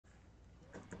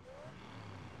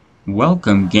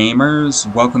Welcome gamers,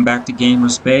 welcome back to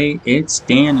Gamers Bay. It's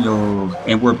Daniel,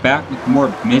 and we're back with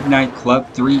more Midnight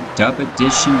Club 3 Dub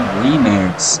Edition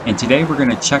Remix. And today we're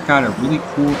going to check out a really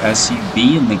cool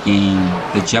SUV in the game,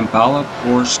 the Gemballa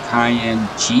Porsche Cayenne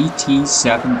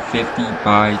GT750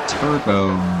 by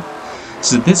Turbo.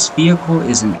 So this vehicle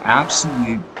is an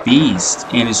absolute beast,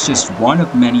 and it's just one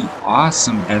of many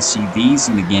awesome SUVs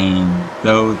in the game,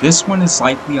 though this one is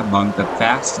likely among the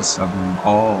fastest of them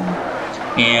all.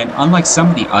 And unlike some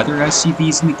of the other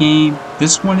SUVs in the game,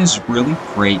 this one is really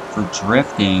great for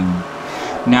drifting.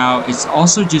 Now, it's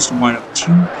also just one of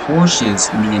two Porsches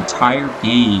in the entire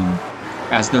game,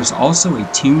 as there's also a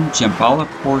tuned Gemballa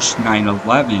Porsche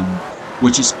 911,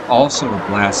 which is also a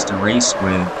blast to race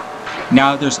with.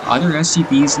 Now, there's other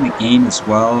SUVs in the game as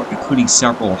well, including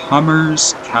several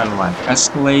Hummers, Cadillac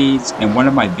Escalades, and one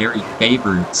of my very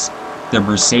favorites, the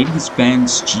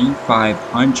Mercedes-Benz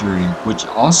G500, which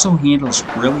also handles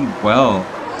really well,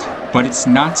 but it's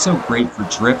not so great for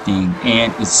drifting,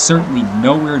 and it's certainly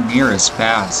nowhere near as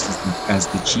fast as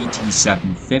the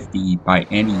GT750 by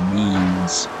any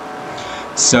means.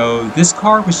 So this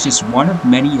car was just one of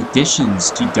many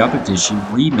additions to Dub Edition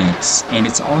Remix, and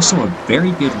it's also a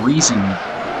very good reason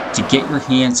to get your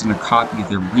hands on a copy of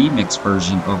the remix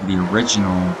version over the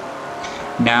original.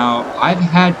 Now, I've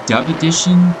had Dub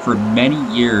Edition for many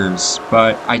years,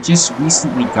 but I just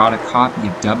recently got a copy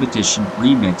of Dub Edition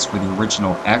Remix for the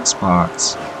original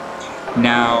Xbox.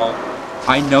 Now,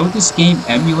 I know this game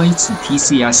emulates in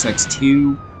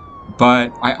PCSX2,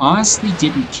 but I honestly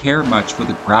didn't care much for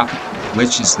the graphical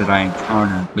glitches that I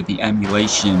encountered with the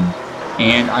emulation,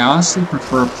 and I honestly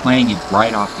prefer playing it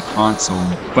right off the console,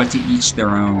 but to each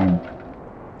their own.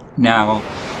 Now,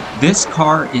 this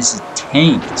car is a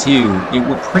tank too. It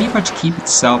will pretty much keep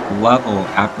itself level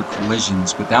after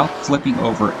collisions without flipping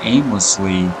over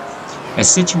aimlessly, a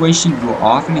situation you will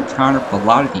often encounter with a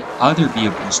lot of the other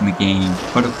vehicles in the game,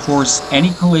 but of course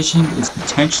any collision is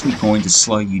potentially going to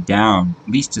slow you down, at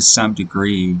least to some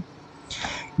degree.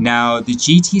 Now, the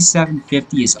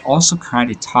GT750 is also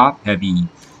kind of top heavy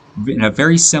in a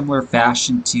very similar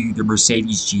fashion to the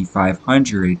Mercedes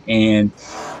G500, and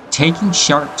taking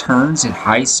sharp turns at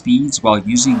high speeds while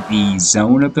using the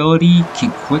zone ability can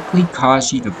quickly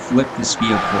cause you to flip this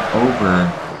vehicle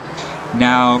over.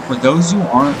 Now, for those who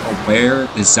aren't aware,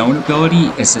 the zone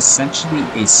ability is essentially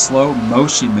a slow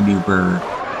motion maneuver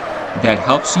that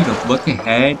helps you to look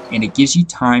ahead, and it gives you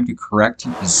time to correct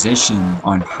your position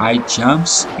on high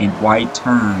jumps and wide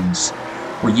turns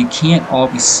where you can't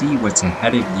always see what's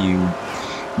ahead of you.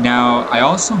 Now, I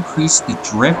also increased the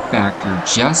drift factor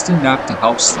just enough to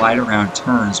help slide around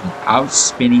turns without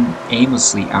spinning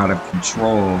aimlessly out of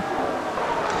control.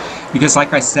 Because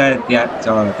like I said,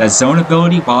 that zone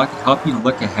ability, while it can help you to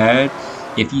look ahead,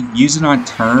 if you use it on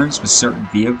turns with certain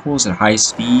vehicles at high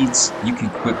speeds, you can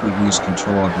quickly lose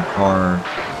control of your car.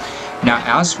 Now,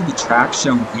 as for the tracks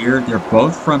shown here, they're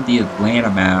both from the Atlanta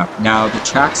map. Now, the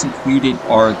tracks included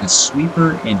are the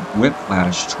Sweeper and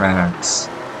Whiplash tracks.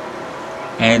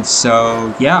 And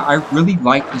so, yeah, I really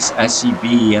like this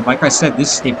SUV, and like I said,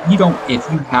 if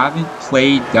you haven't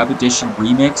played Dub Edition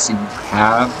Remix and you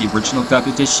have the original Dub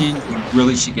Edition, you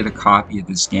really should get a copy of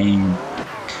this game.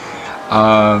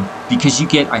 Because you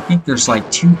get, I think there's like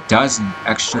 24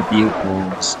 extra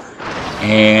vehicles,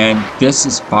 and this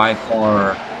is by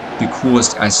far the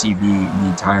coolest SUV in the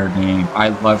entire game. I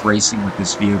love racing with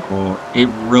this vehicle. It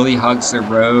really hugs the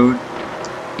road.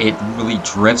 It really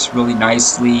drifts really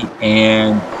nicely,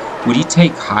 and when you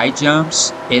take high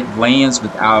jumps, it lands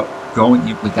without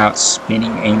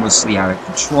spinning aimlessly out of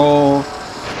control.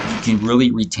 You can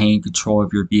really retain control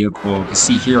of your vehicle. You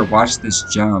see here, watch this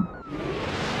jump.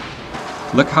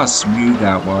 Look how smooth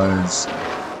that was.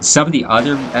 Some of the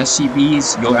other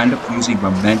SUVs, you'll end up losing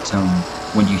momentum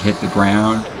when you hit the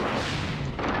ground.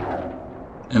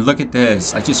 And look at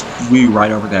this, I just flew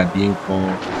right over that vehicle.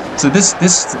 So this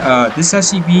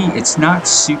SUV, it's not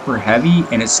super heavy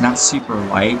and it's not super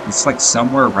light. It's like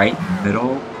somewhere right in the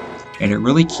middle, and it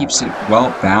really keeps it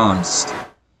well balanced.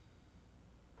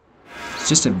 It's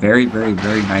just a very, very,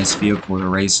 very nice vehicle to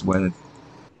race with.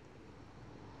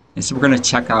 And so we're going to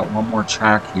check out one more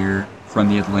track here from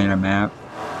the Atlanta map.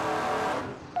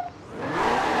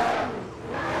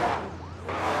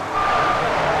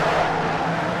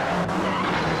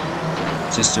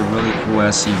 Just a really cool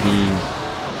SUV.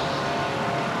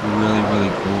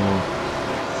 Really cool.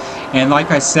 And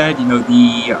like I said, you know,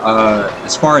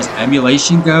 as far as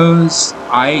emulation goes,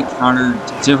 I encountered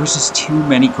there was just too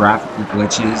many graphical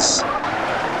glitches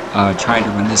trying to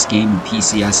run this game in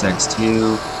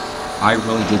PCSX2. I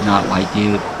really did not like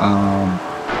it.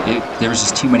 there was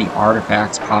just too many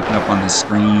artifacts popping up on the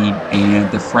screen, and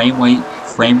the frame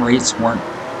rates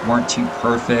weren't too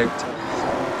perfect.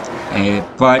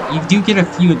 But you do get a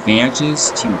few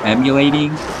advantages to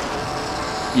emulating,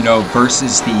 you know,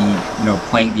 versus the, you know,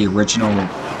 playing the original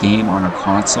game on a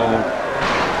console.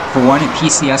 For one, in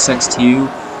PCSX2,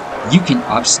 you can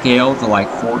upscale to like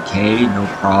 4K, no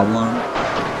problem,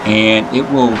 and it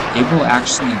will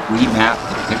actually remap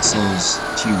the pixels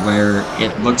to where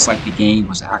it looks like the game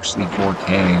was actually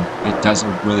 4K. It does a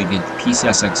really good.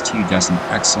 PCSX2 does an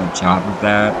excellent job of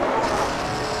that,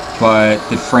 but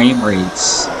the frame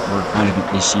rates were kind of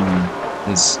an issue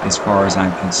as far as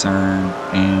I'm concerned,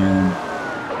 and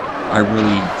I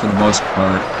really, for the most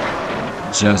part,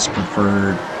 just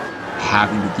preferred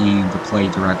having the game to play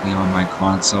directly on my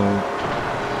console.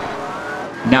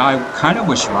 Now, I kind of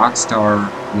wish Rockstar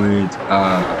would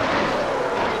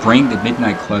bring the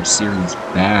Midnight Club series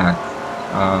back.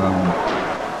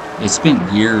 It's been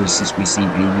years since we've seen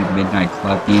any new Midnight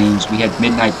Club games. We had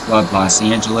Midnight Club Los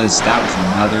Angeles. That was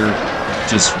another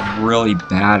just really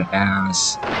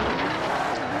badass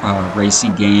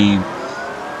racing game,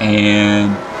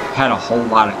 and had a whole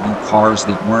lot of new cars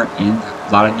that weren't in, a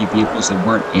lot of new vehicles that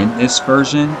weren't in this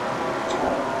version.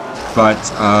 But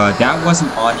that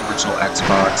wasn't on the original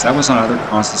Xbox. That was on other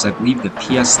consoles. I believe the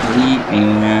PS3,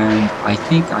 and I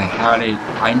think I had it.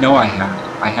 I know I had it.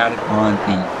 I had it on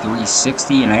the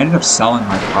 360, and I ended up selling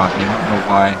my copy. I don't know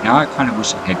why. Now I kind of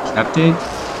wish I had kept it,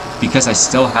 because I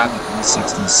still have the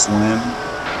 360 Slim.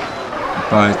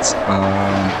 But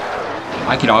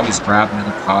I could always grab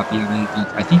another copy of it.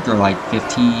 I think they're like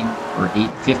 15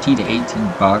 to 18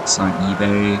 bucks on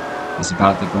eBay is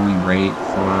about the going rate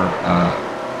for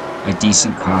a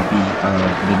decent copy of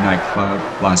Midnight Club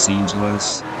Los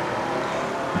Angeles.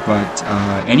 But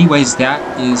anyways, that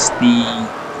is the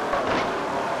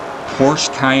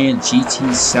Porsche Cayenne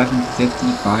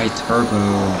GT750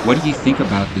 Biturbo. What do you think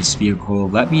about this vehicle?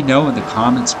 Let me know in the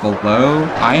comments below.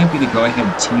 I am going to go ahead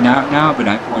and tune out now, but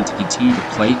I'm going to continue to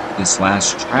play this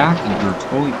last track, and you're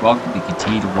totally welcome to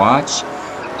continue to watch.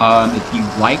 If you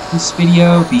like this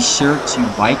video, be sure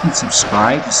to like and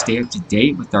subscribe to stay up to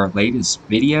date with our latest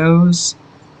videos.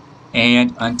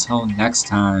 And until next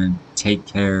time, take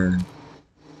care.